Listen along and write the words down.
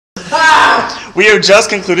We have just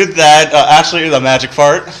concluded that actually the magic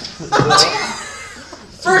part.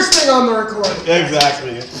 First thing on the recording.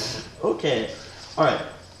 Exactly. Okay. All right.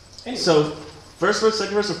 Anyway. So first verse,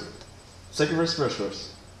 second verse, second verse, first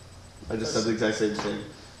verse. I just said the exact same thing.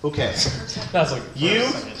 Okay. That's like You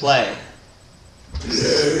play.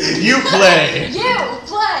 You play. You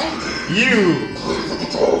play. You.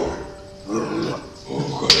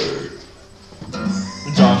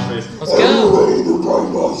 Josh face. Let's go.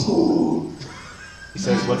 He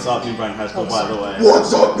says, "What's up, New Brighton High School?" By the way.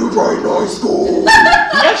 What's up, New Brighton High School? He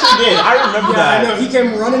actually did. I remember Yeah, that. I know. He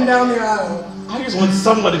came running down the aisle. I just want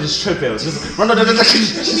somebody to just trip him. Just run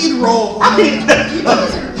He'd roll.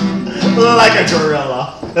 like a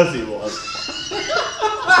gorilla. That's what he was.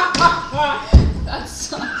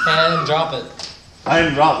 That's And drop it. I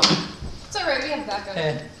didn't drop it. It's alright, we have backup.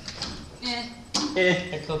 Eh.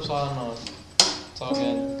 It clips on and off. It's all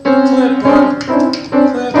good. Clip on. Clip on.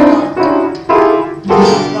 Clip on.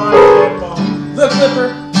 Clip on. The clipper.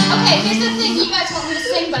 Okay, here's the thing, you guys want me to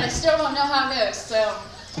sing, but I still don't know how it goes, so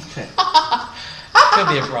Okay. Could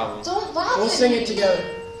be a problem. don't laugh We'll at sing me. it together.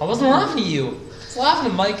 I wasn't laughing at you. I was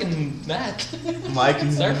laughing at Mike and Matt. Mike and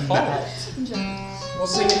It's their fault. I'm joking. We'll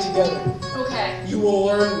sing it together. Okay. You will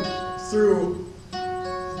learn through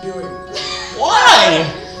doing. Why?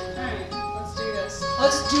 Alright, let's do this.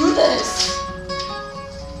 Let's do this!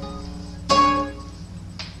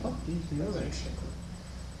 That was interesting.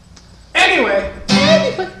 Anyway.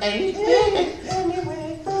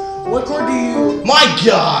 What chord do you... My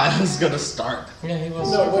God, who's gonna start? Yeah, he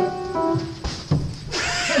was. No, what...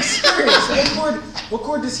 I'm serious. What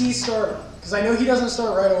chord does he start on? Because I know he doesn't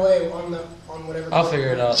start right away on whatever. I'll chord.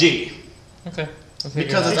 figure it out. G. Okay. I'll figure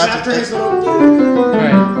Because it It's out. after his little...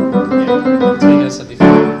 Right. That's what you guys said before.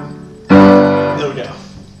 There we go.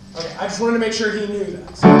 Okay, I just wanted to make sure he knew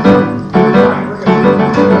that. So. Alright, we're good.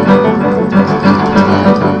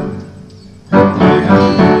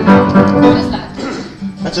 What is that?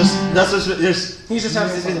 That's just there's. He's just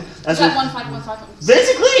having fun. That's Is that just, 1 5 1 5 1?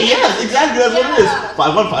 basically, yes, exactly. That's what it is. Yeah.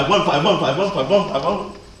 5 1 5 1 5 1 5 1 5 1 5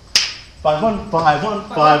 1 5 1 5 1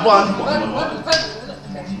 5 1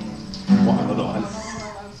 1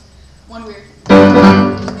 One weird.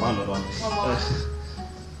 1 One more.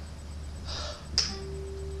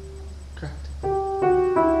 Correct.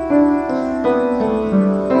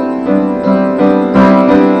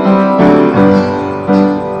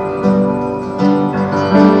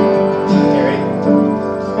 Okay, ready?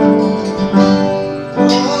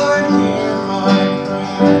 Lord, hear my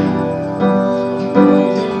prayer.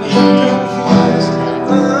 Holding me confused.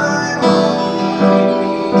 I'm on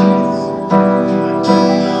my knees. I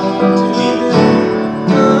don't know what to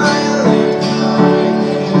do. I lift my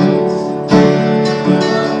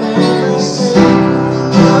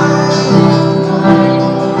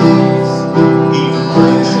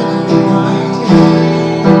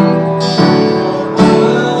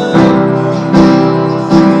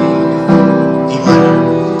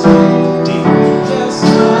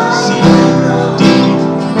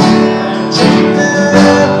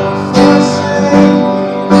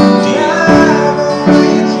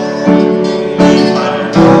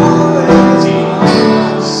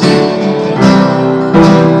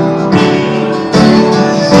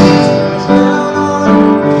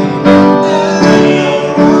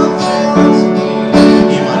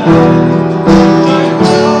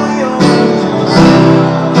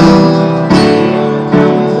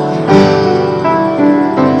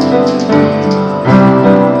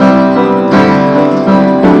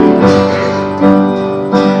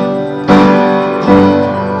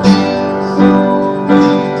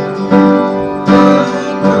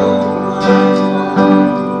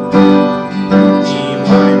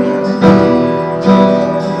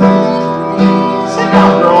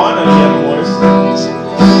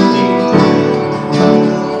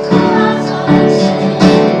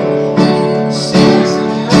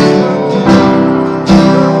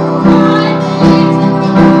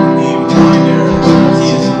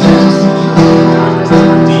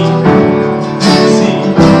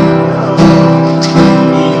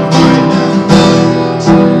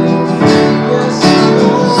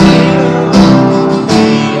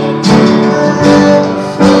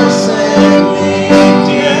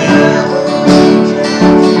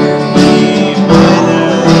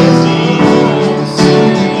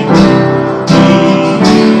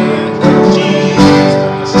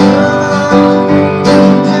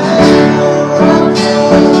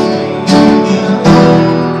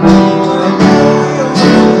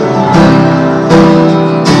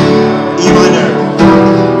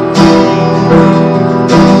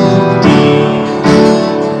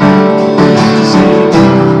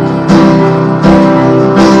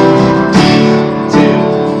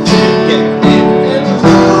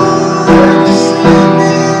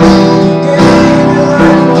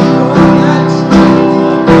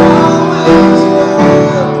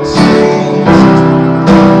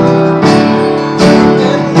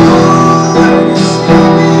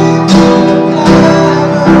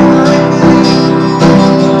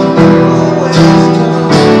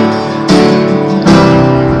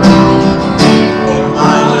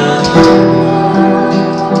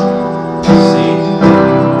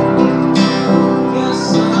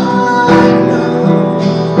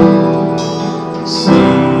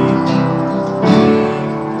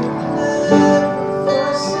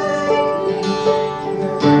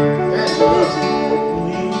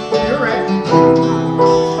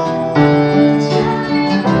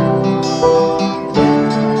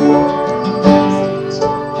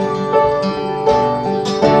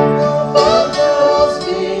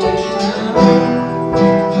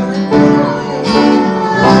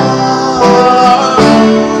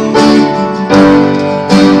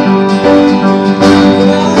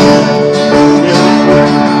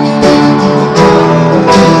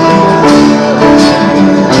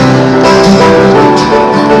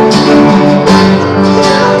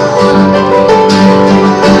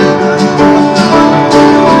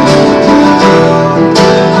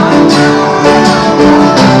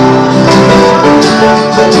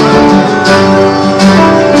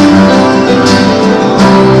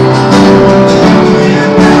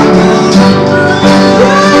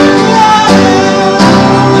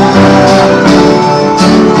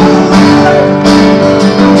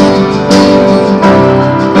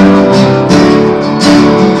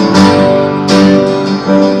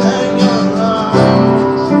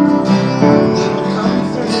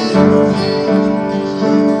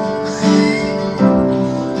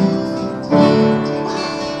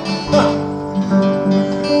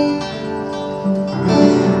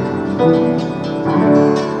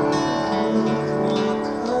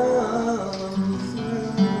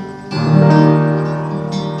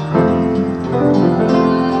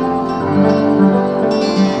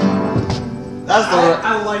That's the word.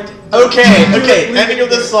 I like it. Okay, ending of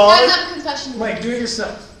the song. Guys, I have a confession. Mike, do it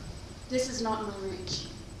yourself. This is not my range.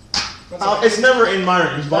 That's all right. It's never in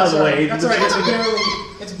my range, by That's the all way. right. That's alright.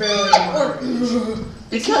 It's barely in my range.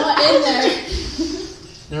 It's not in there.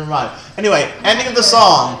 Never mind. Anyway, ending of the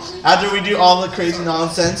song. After we do all the crazy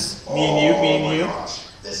nonsense, me and you.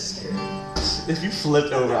 This is scary. If you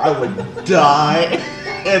flipped over, I would die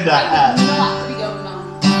in the I ass. would not be going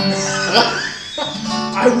on.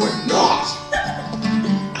 I would not.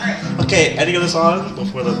 Okay, ending of the song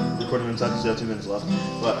before the recording runs out because we have 2 minutes left.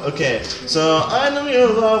 But okay, so I know your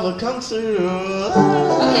love will come through.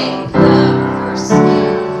 Okay, verse.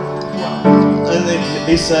 And then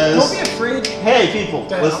he says, Don't be afraid. hey people,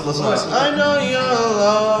 listen up. I know your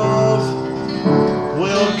love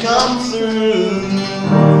will come through.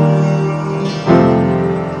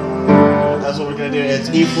 That's what we're gonna do. It's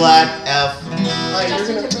E flat, F, Alright, you're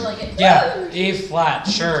Justin gonna. Timberlake it. Yeah, A flat,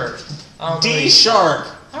 sure. D sharp.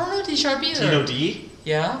 I don't know D sharp either. Do you know D?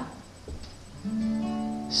 Yeah?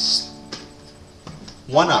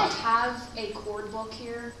 1 I up. have a chord book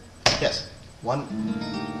here. Yes. 1.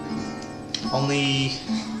 Only.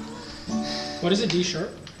 What is it? D sharp.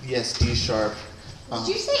 Yes, D sharp. Did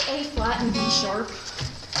you say A flat and D sharp?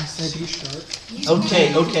 I said D sharp.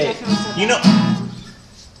 Okay. You know.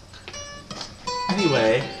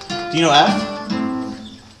 Anyway, do you know F?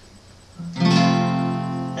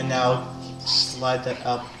 And now slide that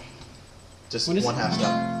up just What is 1 it? half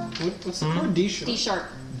step. What's the chord? D sharp. D sharp.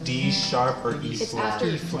 D sharp or E It's flat? after.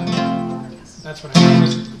 E flat. Yes. That's what I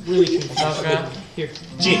was really confused. Okay. Here.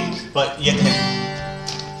 G. But yet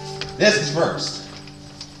this is first.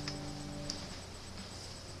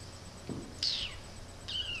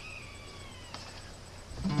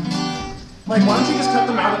 Mike, why don't you just cut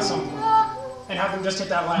them out at some point and have them just hit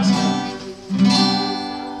that last note?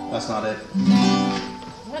 That's not it.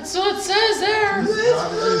 That's what it says there.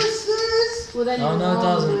 Well, then Oh, you're no, it wrong,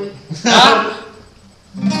 doesn't. Mike. Ah!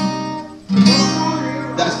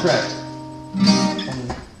 That's correct.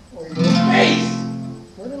 Hey!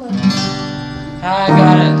 Where did I? I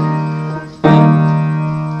got it.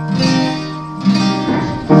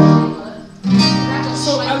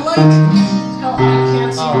 So I like how I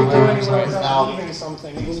can't see Oh, it go I'm anywhere sorry. without Ow. leaving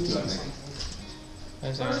something. It loses something.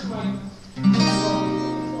 I'm sorry.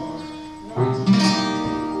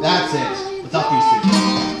 That's it. Without these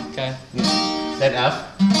Okay. 2. Then F.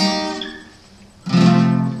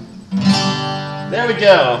 There we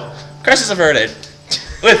go. Crisis averted.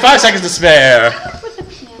 With 5 seconds to spare.